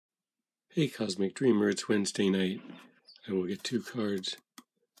Hey Cosmic Dreamer, it's Wednesday night. I will get 2 cards.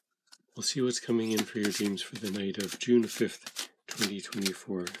 We'll see what's coming in for your dreams for the night of June 5th,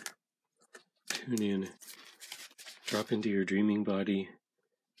 2024. Tune in, drop into your dreaming body,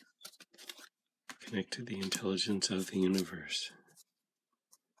 connect to the intelligence of the universe.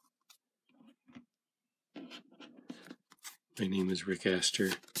 My name is Rick Aster.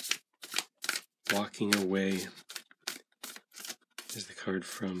 Walking Away is the card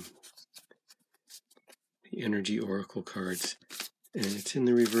from the Energy Oracle cards, and it's in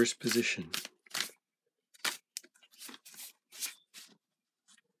the reverse position.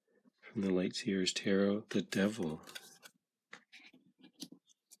 From the Lightseer's Tarot, the Devil.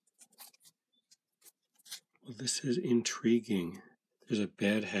 Well, this is intriguing. There's a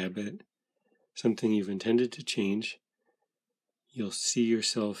bad habit, something you've intended to change. You'll see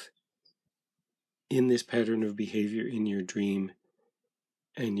yourself in this pattern of behavior in your dream,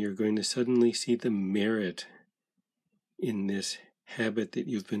 and you're going to suddenly see the merit in this habit that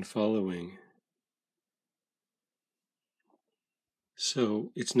you've been following.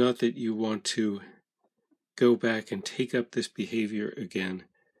 So it's not that you want to go back and take up this behavior again,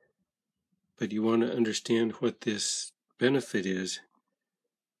 but you want to understand what this benefit is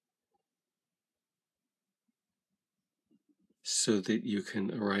so that you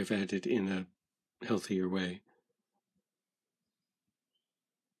can arrive at it in a healthier way.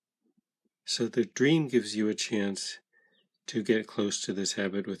 So the dream gives you a chance to get close to this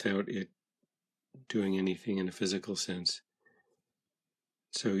habit without it doing anything in a physical sense.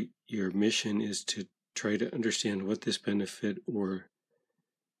 So your mission is to try to understand what this benefit or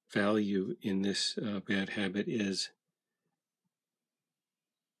value in this bad habit is.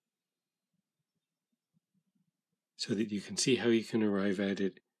 So that you can see how you can arrive at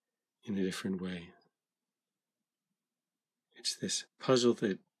it in a different way. It's this puzzle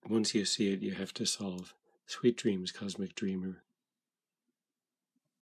that once you see it, you have to solve. Sweet dreams, Cosmic Dreamer.